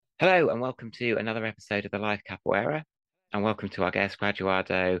Hello and welcome to another episode of the Life Capoeira, and welcome to our guest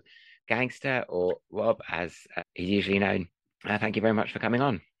Graduado Gangster, or Rob, as he's usually known. Thank you very much for coming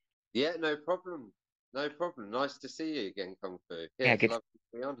on. Yeah, no problem. No problem. Nice to see you again, Kung Fu. Yeah, Yeah, it's good. lovely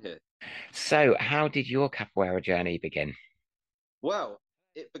to be on here. So, how did your capoeira journey begin? Well,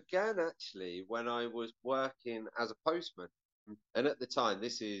 it began actually when I was working as a postman. And at the time,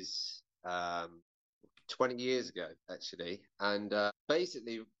 this is 20 years ago, actually. And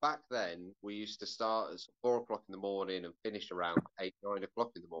basically, back then, we used to start at 4 o'clock in the morning and finish around 8, 9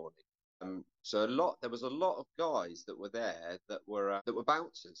 o'clock in the morning. There was a lot of guys that were there that were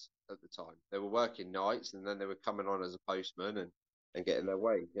bouncers at the time. They were working nights and then they were coming on as a postman and getting their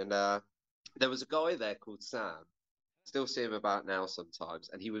wage. And there was a guy there called Sam. Still see him about now sometimes,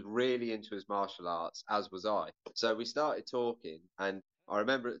 and he was really into his martial arts, as was I. So we started talking, and I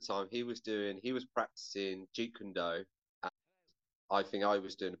remember at the time he was practicing Jeet Kune Do. I think I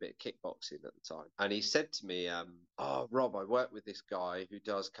was doing a bit of kickboxing at the time. And he said to me, "Oh, Rob, I work with this guy who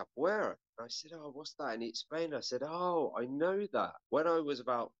does capoeira." And I said, "Oh, what's that?" And he explained, I said, "Oh, I know that. When I was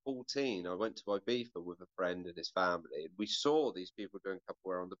about 14, I went to Ibiza with a friend and his family, and we saw these people doing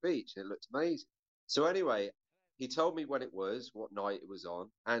capoeira on the beach, and it looked amazing." So anyway, he told me when it was, what night it was on.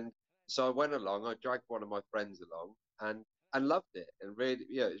 And so I went along, I dragged one of my friends along and loved it. And really,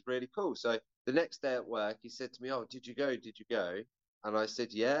 yeah, it was really cool. So the next day at work, he said to me, "Oh, did you go? Did you go?" And I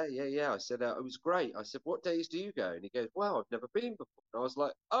said, "Yeah, yeah, yeah." I said, "It was great." I said, "What days do you go?" And he goes, "Well, I've never been before." And I was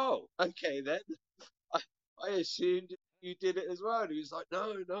like, "Oh, okay then." I, I assumed you did it as well. And he was like,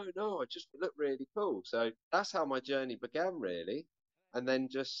 "No, no, no. I just look really cool." So that's how my journey began, really. And then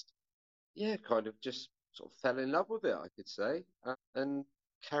just, yeah, kind of just sort of fell in love with it, I could say, and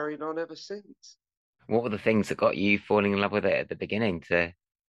carried on ever since. What were the things that got you falling in love with it at the beginning that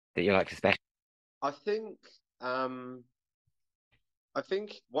you liked especially? I think, um, I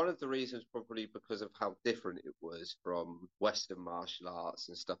think one of the reasons probably because of how different it was from Western martial arts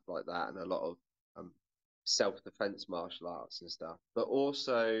and stuff like that, and a lot of um, self-defense martial arts and stuff. But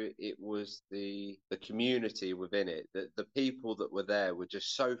also it was the community within it. The people that were there were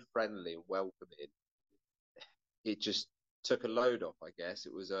just so friendly and welcoming. It just took a load off, I guess.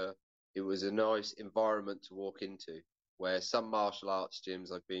 It was a nice environment to walk into, where some martial arts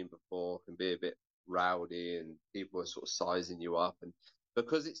gyms I've been before can be a bit rowdy and people are sort of sizing you up. And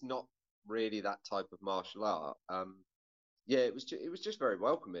because it's not really that type of martial art, yeah, it was just very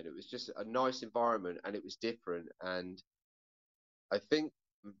welcoming. It was just a nice environment and it was different. And I think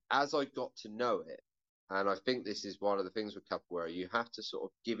as I got to know it, and I think this is one of the things with capoeira, you have to sort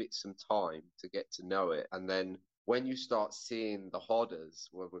of give it some time to get to know it. And then when you start seeing the hodders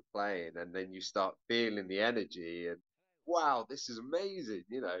when we're playing, and then you start feeling the energy, and wow, this is amazing.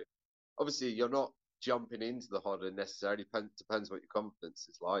 Obviously you're not jumping into the hodder necessarily. Depends what your confidence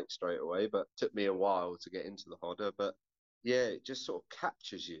is like straight away. But it took me a while to get into the hodder. But yeah, it just sort of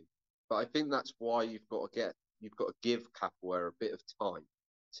captures you. But I think that's why you've got to give capoeira a bit of time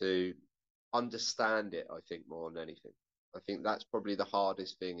to understand it, I think, more than anything. I think that's probably the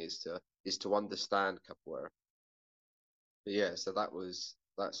hardest thing is to understand capoeira. But yeah, so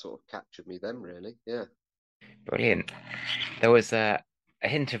that sort of captured me then, really. Yeah. Brilliant. There was a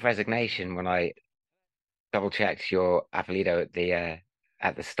hint of resignation when I double checked your Avalido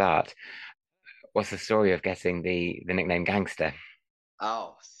at the start. What's the story of getting the nickname Gangster?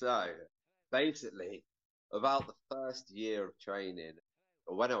 Oh, so basically, about the first year of training,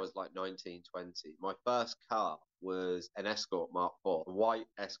 or when I was like 19, 20, my first car was an Escort Mark IV, a white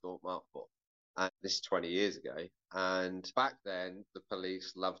Escort Mark IV. And this is 20 years ago. And back then, the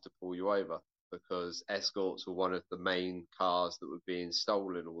police loved to pull you over because Escorts were one of the main cars that were being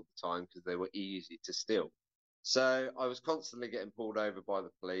stolen all the time because they were easy to steal. So I was constantly getting pulled over by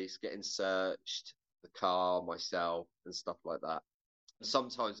the police, getting searched, the car, myself, and stuff like that,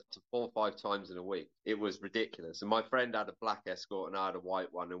 sometimes up to 4 or 5 times in a week. It was ridiculous. And my friend had a black Escort and I had a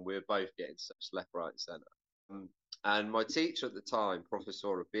white one, and we were both getting such left, right, and centre. Um, and my teacher at the time,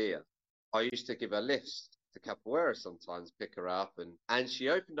 Professor Abia, I used to give her lifts to Capoeira sometimes, pick her up, and she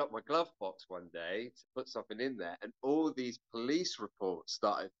opened up my glove box one day to put something in there, and all these police reports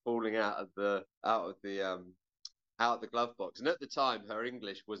started falling out of the glove box. And at the time, her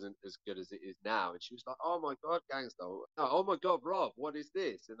English wasn't as good as it is now. And she was like, "Oh my God, gangster. Oh my God, Rob, what is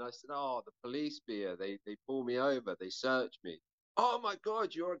this?" And I said, "Oh, the police beer. They pull me over. They search me." "Oh my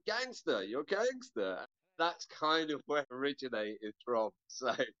God, you're a gangster. You're a gangster." That's kind of where it originated from.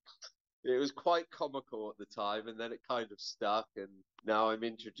 So it was quite comical at the time. And then it kind of stuck. And now I'm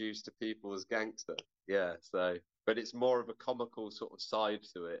introduced to people as gangster. Yeah. So, but it's more of a comical sort of side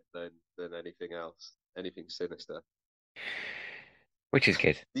to it than anything else, anything sinister. which is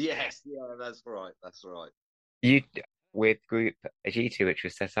good. Yes, yeah, that's right. That's right. You with Group G2, which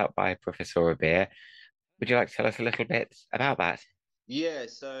was set up by Professor Rabir. Would you like to tell us a little bit about that? Yeah,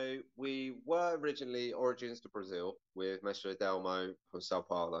 so we were originally Origins to Brazil with Mestre Delmo from Sao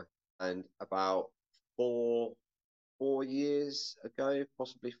Paulo, and about four 4 years ago,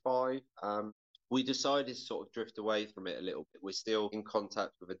 possibly five, we decided to sort of drift away from it a little bit. We're still in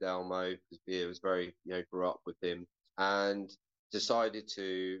contact with Adelmo because Bia was very, grew up with him, and decided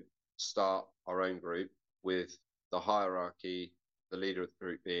to start our own group with the hierarchy, the leader of the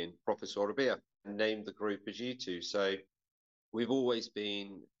group being Professor Bia, and named the group as you two. So we've always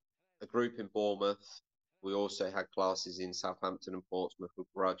been a group in Bournemouth. We also had classes in Southampton and Portsmouth with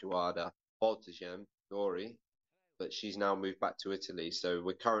Graduado Gângster, but she's now moved back to Italy. So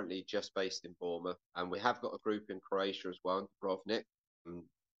we're currently just based in Bournemouth, and we have got a group in Croatia as well, Rovnik,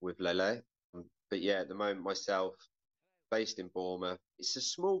 with Lele. But yeah, at the moment, myself based in Bournemouth. It's a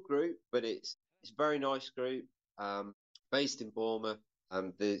small group, but it's a very nice group. Based in Bournemouth.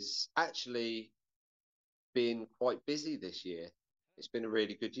 There's actually been quite busy this year. It's been a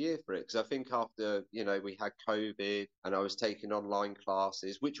really good year for it because I think after we had COVID and I was taking online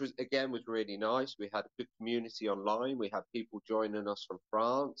classes, which was really nice. We had a good community online. We had people joining us from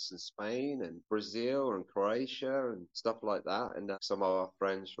France and Spain and Brazil and Croatia and stuff like that, and some of our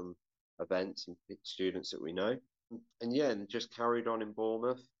friends from events and students that we know. And yeah, and just carried on in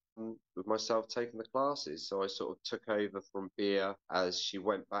Bournemouth with myself taking the classes. So I sort of took over from Bia as she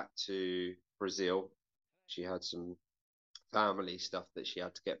went back to Brazil. She had some family stuff that she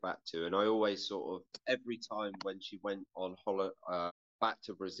had to get back to, and I always sort of every time when she went on holiday back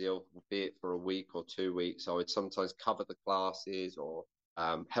to Brazil, be it for a week or 2 weeks, I would sometimes cover the classes or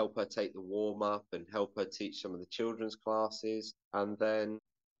help her take the warm up and help her teach some of the children's classes. And then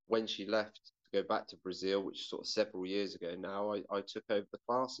when she left to go back to Brazil, which is sort of several years ago now, I took over the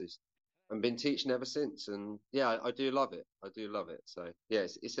classes and been teaching ever since. And yeah, I do love it. I do love it. So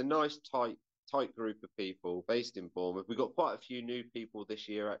yes, it's a nice tight group of people based in Bournemouth. We've got quite a few new people this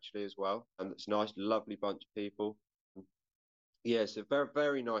year actually as well, and it's a nice, lovely bunch of people. Yeah, it's a very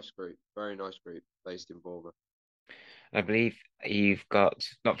very nice group based in Bournemouth. I believe you've got,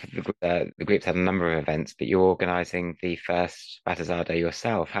 not for the group's had a number of events, but you're organising the first Batizado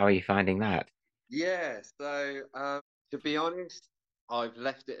yourself. How are you finding that? Yeah, so to be honest, I've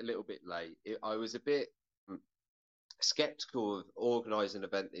left it a little bit late. I was a bit skeptical of organising an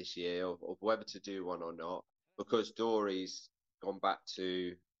event this year, of whether to do one or not, because Dory's gone back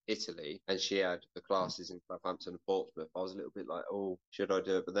to Italy and she had the classes in Southampton and Portsmouth. I was a little bit like, oh, should I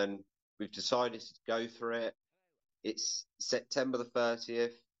do it? But then we've decided to go for it. It's September the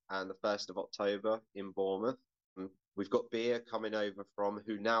 30th and the 1st of October in Bournemouth. We've got Bia coming over from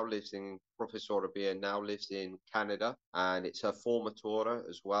who now lives in Professora Bia now lives in Canada, and it's her formatura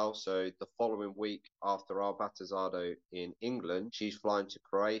as well. So the following week after our Batizado in England, she's flying to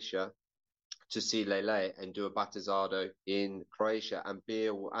Croatia to see Lele and do a Batizado in Croatia, and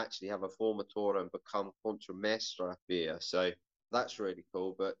Bia will actually have a formatura and become Contramestra Bia. So that's really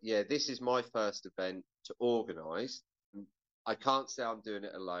cool. But yeah, this is my first event to organise. I can't say I'm doing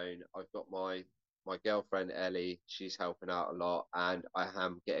it alone. I've got my girlfriend Ellie. She's helping out a lot, and I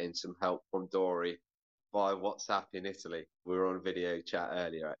am getting some help from Dory via WhatsApp in Italy. We were on a video chat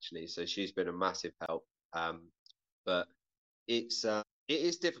earlier actually, so she's been a massive help. But it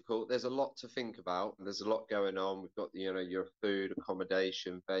is difficult. There's a lot to think about. There's a lot going on. We've got your food,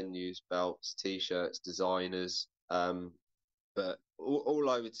 accommodation, venues, belts, t-shirts, designers. But all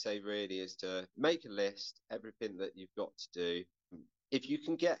I would say really is to make a list, everything that you've got to do. If you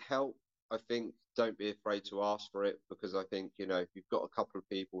can get help, I think don't be afraid to ask for it, because I think, if you've got a couple of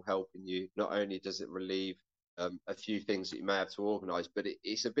people helping you, not only does it relieve a few things that you may have to organise, but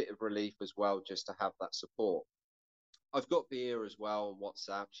it's a bit of relief as well just to have that support. I've got Bea as well on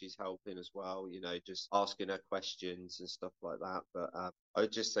WhatsApp. She's helping as well, just asking her questions and stuff like that. But I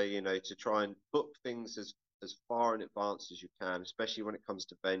would just say, to try and book things as far in advance as you can, especially when it comes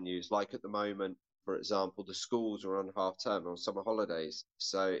to venues. Like at the moment, for example, the schools are on half term on summer holidays.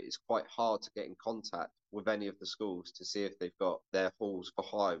 So it's quite hard to get in contact with any of the schools to see if they've got their halls for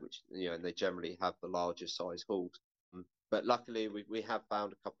hire, which, and they generally have the larger size halls. But luckily, we have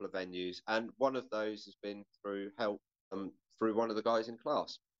found a couple of venues, and one of those has been through help through one of the guys in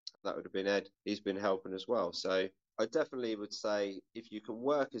class. That would have been Ed. He's been helping as well. So I definitely would say if you can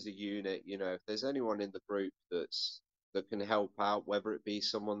work as a unit, if there's anyone in the group that can help out, whether it be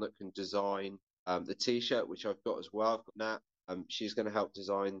someone that can design the t-shirt, which I've got as well. I've got Nat. She's going to help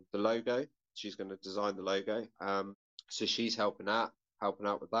design the logo. She's going to design the logo. So she's helping out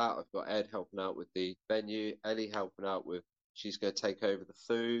with that. I've got Ed helping out with the venue, Ellie helping out with She's going to take over the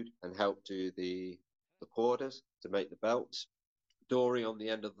food and help do the quarters to make the belts. Dory on the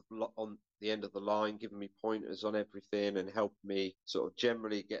end of the line, giving me pointers on everything and helping me sort of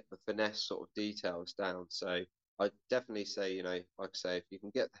generally get the finesse sort of details down. So I definitely say, like I say, if you can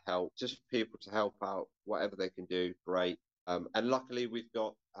get the help, just for people to help out, whatever they can do, great. And luckily, we've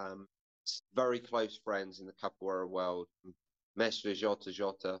got very close friends in the capoeira world. Mestre Jota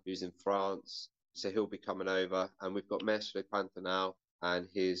Jota, who's in France, so he'll be coming over, and we've got Mestre Pantanal and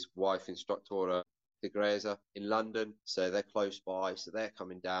his wife, Instructora Tigresa, in London, so they're close by, so they're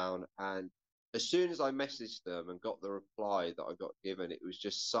coming down. And as soon as I messaged them and got the reply that I got given, it was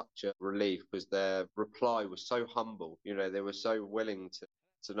just such a relief because their reply was so humble. They were so willing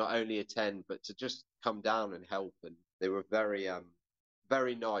to not only attend but to just come down and help, and they were very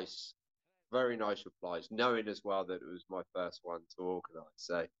nice, very nice replies, knowing as well that it was my first one to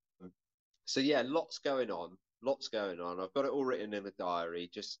organise. So yeah, lots going on. I've got it all written in a diary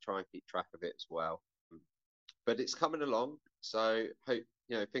just to try and keep track of it as well. But it's coming along, so hope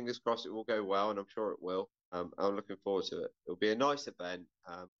fingers crossed it will go well, and I'm sure it will. I'm looking forward to it. It'll be a nice event.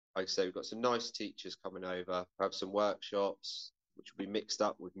 Like I say, we've got some nice teachers coming over. We have some workshops which will be mixed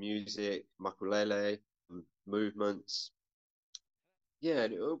up with music, makulele, movements. Yeah,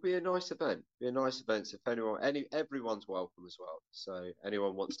 and it'll be a nice event. Be a nice event. So if everyone's welcome as well. So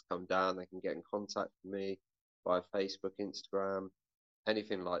anyone wants to come down, they can get in contact with me via Facebook, Instagram,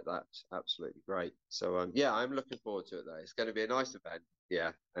 anything like that. Absolutely great. So yeah, I'm looking forward to it though. It's going to be a nice event.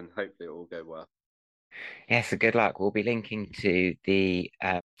 Yeah, and hopefully it will go well. Yeah, so good luck. We'll be linking to the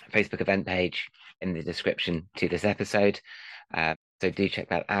Facebook event page in the description to this episode. So do check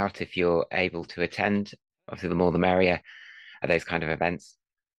that out if you're able to attend. Obviously, the more the merrier at those kind of events.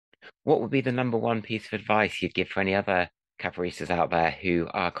 What would be the number one piece of advice you'd give for any other capoeiristas out there who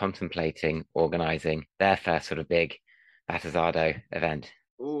are contemplating organizing their first sort of big Batizado event?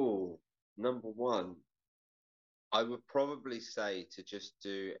 Oh, number one, I would probably say to just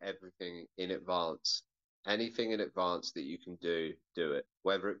do everything in advance. Anything in advance that you can do it.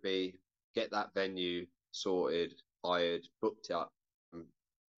 Whether it be get that venue sorted, hired, booked up, um,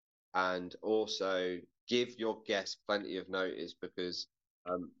 and also give your guests plenty of notice because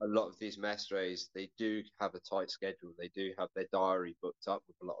a lot of these mestres they do have a tight schedule. They do have their diary booked up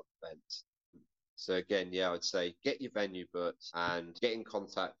with a lot of events. So again, yeah, I'd say get your venue booked and get in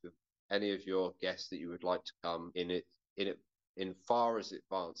contact with any of your guests that you would like to come in far as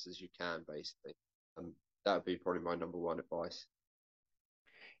advanced as you can, basically. Um, that would be probably my number one advice.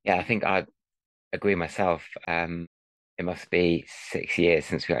 Yeah, I think I agree myself. It must be 6 years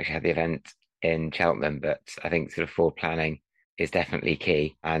since we actually had the event in Cheltenham, but I think sort of forward planning is definitely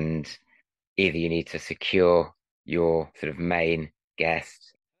key. And either you need to secure your sort of main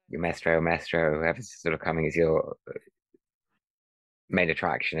guest, your maestro, whoever's sort of coming as your main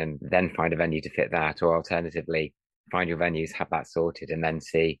attraction, and then find a venue to fit that, or alternatively, find your venues, have that sorted, and then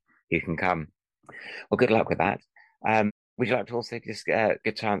see who can come. Well, good luck with that. Would you like to also just get a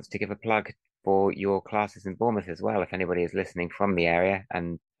good chance to give a plug for your classes in Bournemouth as well, if anybody is listening from the area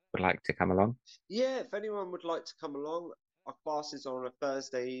and would like to come along? Yeah, if anyone would like to come along, our classes are on a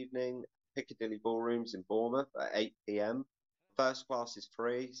Thursday evening, Piccadilly Ballrooms in Bournemouth at 8 p.m. First class is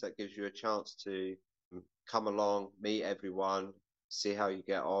free, so it gives you a chance to come along, meet everyone, see how you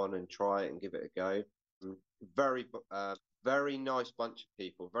get on, and try it and give it a go. Mm, Very, very nice bunch of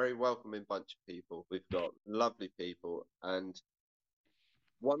people, very welcoming bunch of people. We've got lovely people, and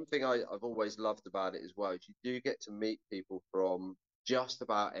one thing I've always loved about it as well is you do get to meet people from just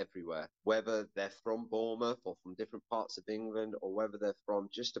about everywhere, whether they're from Bournemouth or from different parts of England, or whether they're from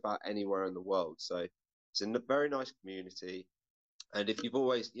just about anywhere in the world. So it's a very nice community. And if you've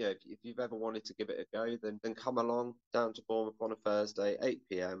always, if you've ever wanted to give it a go, then come along down to Bournemouth on a Thursday, 8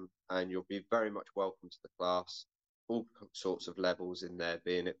 p.m., and you'll be very much welcome to the class. All sorts of levels in there,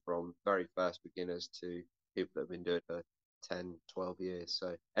 being it from very first beginners to people that have been doing it for 10, 12 years.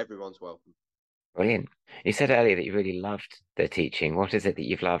 So everyone's welcome. Brilliant. You said earlier that you really loved the teaching. What is it that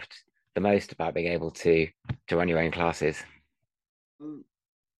you've loved the most about being able to run your own classes? Mm,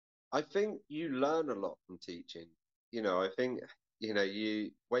 I think you learn a lot from teaching. I think,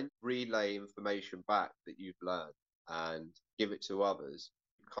 you when you relay information back that you've learned and give it to others,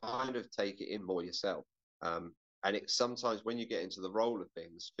 you kind of take it in more yourself. And it sometimes when you get into the role of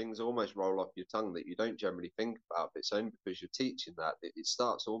things almost roll off your tongue that you don't generally think about. But it's only because you're teaching that it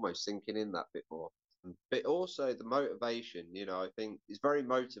starts almost sinking in that bit more. But also the motivation, I think is very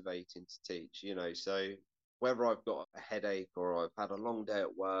motivating to teach, so whether I've got a headache or I've had a long day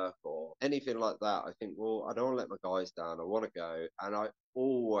at work or anything like that, I think, well, I don't want to let my guys down. I want to go. And I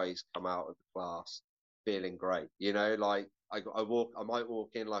always come out of the class feeling great. Like I might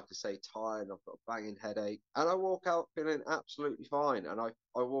walk in, like I say, tired, and I've got a banging headache, and I walk out feeling absolutely fine. And I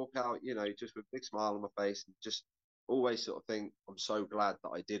walk out, just with a big smile on my face, and just always sort of think, I'm so glad that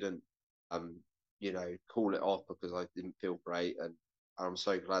I didn't, um, call it off because I didn't feel great. And I'm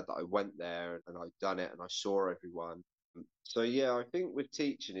so glad that I went there and I've done it and I saw everyone. So yeah, I think with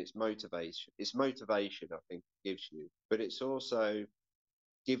teaching, it's motivation. It's motivation, I think, it gives you, but it's also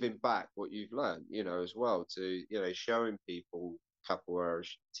giving back what you've learned, as well to, showing people capoeira,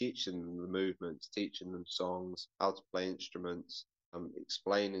 teaching them the movements, teaching them songs, how to play instruments,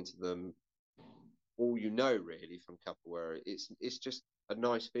 explaining to them all really from capoeira. It's just a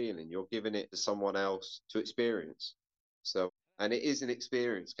nice feeling. You're giving it to someone else to experience. So, and it is an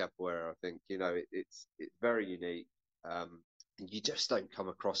experience, capoeira. I think it's very unique. And you just don't come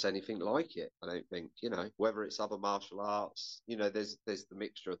across anything like it. I don't think, whether it's other martial arts. There's the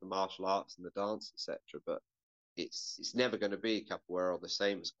mixture of the martial arts and the dance, etc. But it's never going to be capoeira or the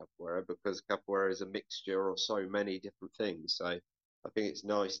same as capoeira because capoeira is a mixture of so many different things. So I think it's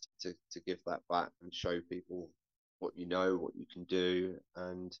nice to give that back and show people what you know, what you can do,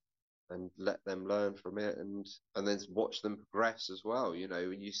 and let them learn from it, and then watch them progress as well.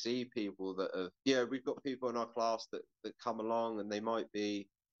 When you see people that have, we've got people in our class that come along and they might be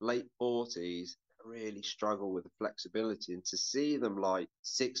late 40s, really struggle with the flexibility, and to see them like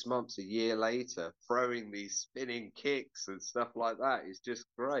 6 months, a year later, throwing these spinning kicks and stuff like that is just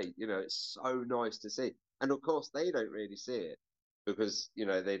great. It's so nice to see. And of course, they don't really see it because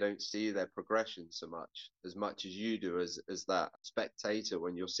they don't see their progression so much as you do as that spectator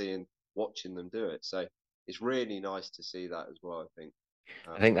when you're watching them do it. So it's really nice to see that as well, I think.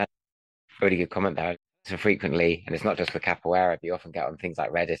 I um, think that's a really good comment there. So frequently, and it's not just for capoeira, but you often get on things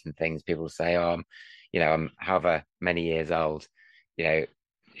like Reddit and things, people say, oh, I'm however many years old, you know,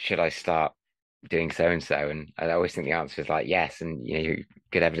 should I start doing so and so? And I always think the answer is like yes. And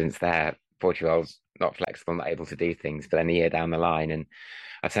good evidence there. 40-year-olds not flexible, not able to do things, but then a year down the line. And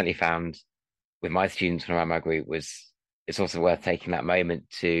I've certainly found with my students from around my group was it's also worth taking that moment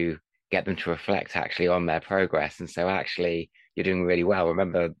to get them to reflect actually on their progress. And so actually you're doing really well.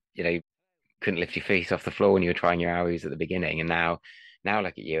 Remember, couldn't lift your feet off the floor when you were trying your hours at the beginning. And now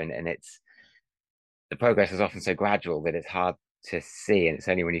look at you. And it's the progress is often so gradual that it's hard to see. And it's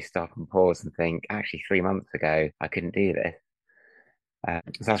only when you stop and pause and think, actually, 3 months ago, I couldn't do this.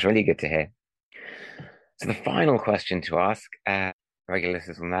 So that's really good to hear. So the final question to ask, regular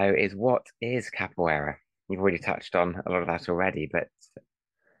listeners will know, is what is capoeira? You've already touched on a lot of that already, but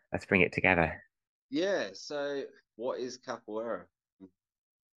let's bring it together. yeah, so what is capoeira?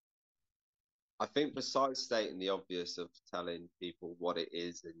 I think besides stating the obvious of telling people what it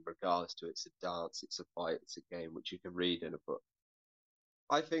is in regards to it's a dance, it's a fight, it's a game, which you can read in a book.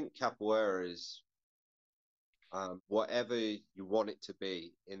 I think capoeira is whatever you want it to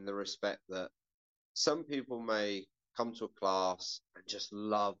be, in the respect that some people may come to a class and just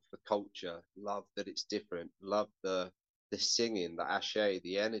love the culture, love that it's different, love the singing, the ashe,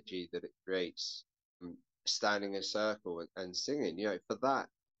 the energy that it creates, standing in a circle and singing. For that,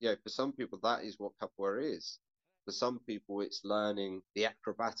 for some people that is what capoeira is. For some people, it's learning the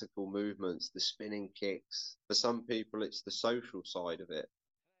acrobatical movements, the spinning kicks. For some people, it's the social side of it,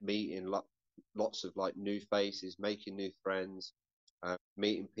 meeting lots of like new faces, making new friends,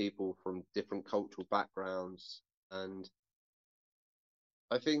 meeting people from different cultural backgrounds. And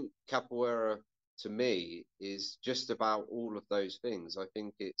I think capoeira to me is just about all of those things. I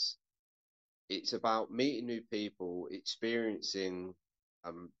think it's about meeting new people, experiencing,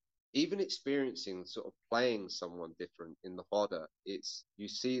 um, even experiencing sort of playing someone different in the fodder. It's you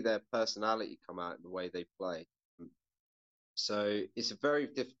see their personality come out in the way they play. So it's a very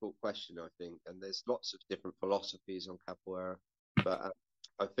difficult question, I think, and there's lots of different philosophies on capoeira, but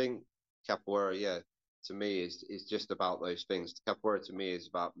I think capoeira, yeah, to me is just about those things. Capoeira to me is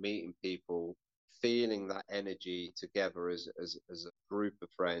about meeting people, feeling that energy together as a group of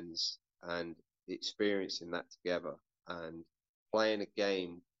friends, and experiencing that together, and playing a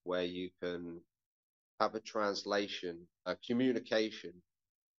game where you can have a translation, a communication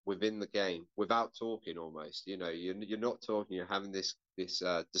within the game without talking almost. You're not talking, you're having this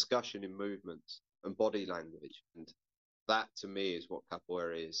discussion in movements and body language. And that to me is what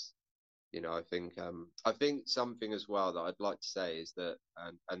capoeira is. I think something as well that I'd like to say is that,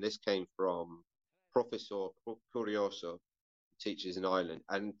 and this came from Professor Curioso, teaches in Ireland,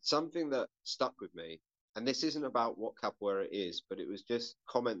 and something that stuck with me. And this isn't about what capoeira is, but it was just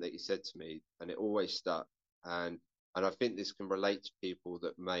a comment that he said to me, and it always stuck. And and I think this can relate to people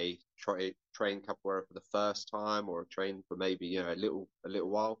that may train capoeira for the first time or train for maybe a little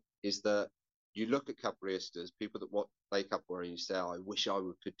while. Is that you look at capoeiristas, people that what play capoeira, and you say, oh, I wish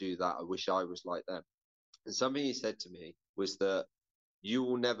could do that. I wish I was like them. And something he said to me was that you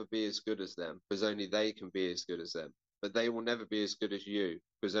will never be as good as them because only they can be as good as them. But they will never be as good as you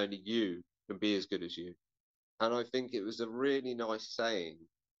because only you can be as good as you. And I think it was a really nice saying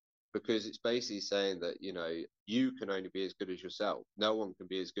because it's basically saying that, you can only be as good as yourself. No one can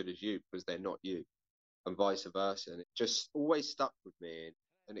be as good as you because they're not you, and vice versa. And it just always stuck with me.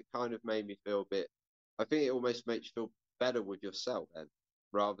 And it kind of made me feel a bit, I think it almost makes you feel better with yourself then,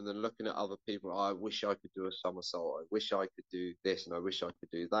 rather than looking at other people. Oh, I wish I could do a somersault. I wish I could do this and I wish I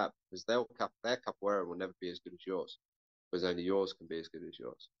could do that because their capoeira will never be as good as yours because only yours can be as good as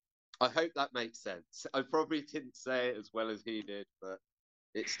yours. I hope that makes sense. I probably didn't say it as well as he did, but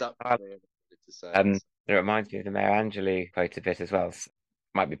it stuck with me and I wanted to say it. It reminds me of the Mayor Angelou quote a bit as well.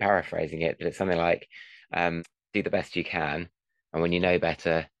 Might be paraphrasing it, but it's something like, um, "Do the best you can, and when you know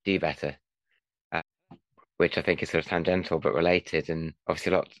better, do better." Uh, which I think is sort of tangential but related, and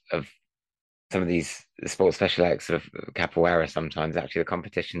obviously a lot of some of these sports, especially like sort of capoeira, sometimes actually the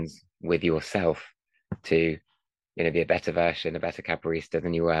competitions with yourself to be a better version, a better capoeirista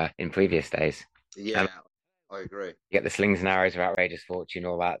than you were in previous days. And Yeah, I agree. you get the slings and arrows of outrageous fortune,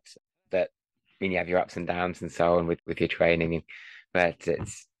 all that. That you have your ups and downs and so on with your training, but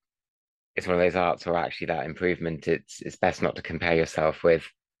it's one of those arts where actually that improvement, it's best not to compare yourself with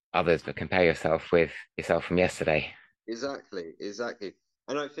others, but compare yourself with yourself from yesterday. Exactly, exactly.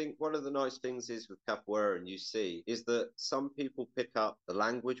 And I think one of the nice things is with capoeira, and you see, is that some people pick up the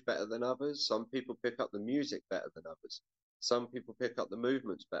language better than others. Some people pick up the music better than others. Some people pick up the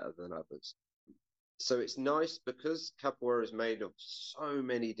movements better than others. So it's nice because capoeira is made of so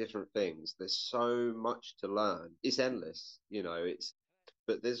many different things. There's so much to learn. It's endless, it's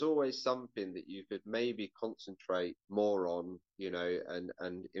but there's always something that you could maybe concentrate more on,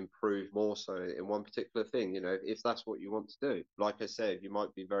 and improve more so in one particular thing, if that's what you want to do. Like I said, you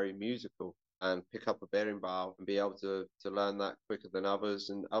might be very musical and pick up a berimbau and be able to learn that quicker than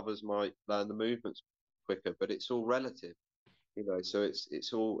others, and others might learn the movements quicker, but it's all relative, so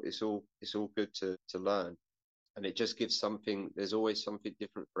it's all good to learn, and it just gives something. There's always something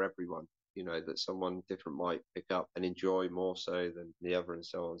different for everyone, that someone different might pick up and enjoy more so than the other, and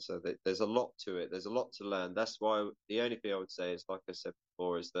so on. So there's a lot to it. There's a lot to learn. That's why the only thing I would say is, like I said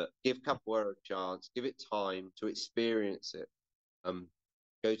before, is that give capoeira a chance, give it time to experience it. Um,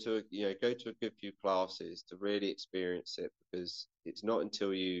 go to a good few classes to really experience it, because it's not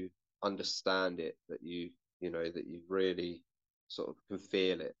until you understand it that you really sort of can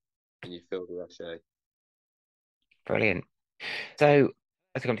feel it and you feel the rush. Brilliant. So,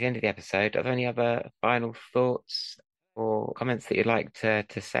 as we come to the end of the episode, are there any other final thoughts or comments that you'd like to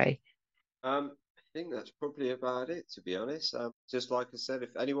say? I think that's probably about it, to be honest. Just like I said, if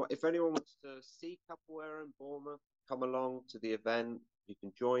anyone wants to see capoeira in Bournemouth, come along to the event. You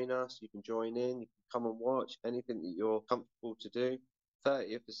can join us. You can join in. You can come and watch anything that you're comfortable to do.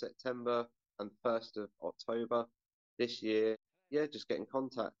 30th of September and 1st of October this year. Yeah, just get in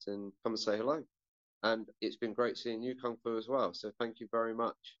contact and come and say hello. And it's been great seeing you, Kung Fu, as well. So thank you very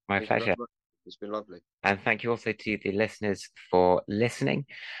much. My Thank you very pleasure. much. It's been lovely. And thank you also to the listeners for listening.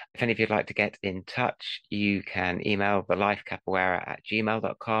 If any of you'd like to get in touch, you can email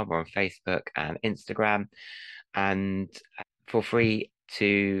thelifecapoeira@gmail.com or on Facebook and Instagram. And feel free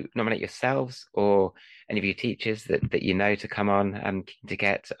to nominate yourselves or any of your teachers that you know to come on and to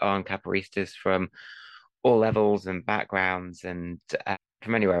get on capoeiristas from all levels and backgrounds and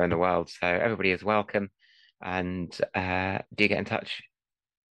from anywhere in the world. So everybody is welcome, and do get in touch.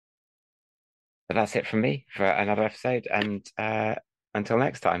 But that's it from me for another episode, and until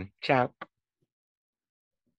next time, ciao.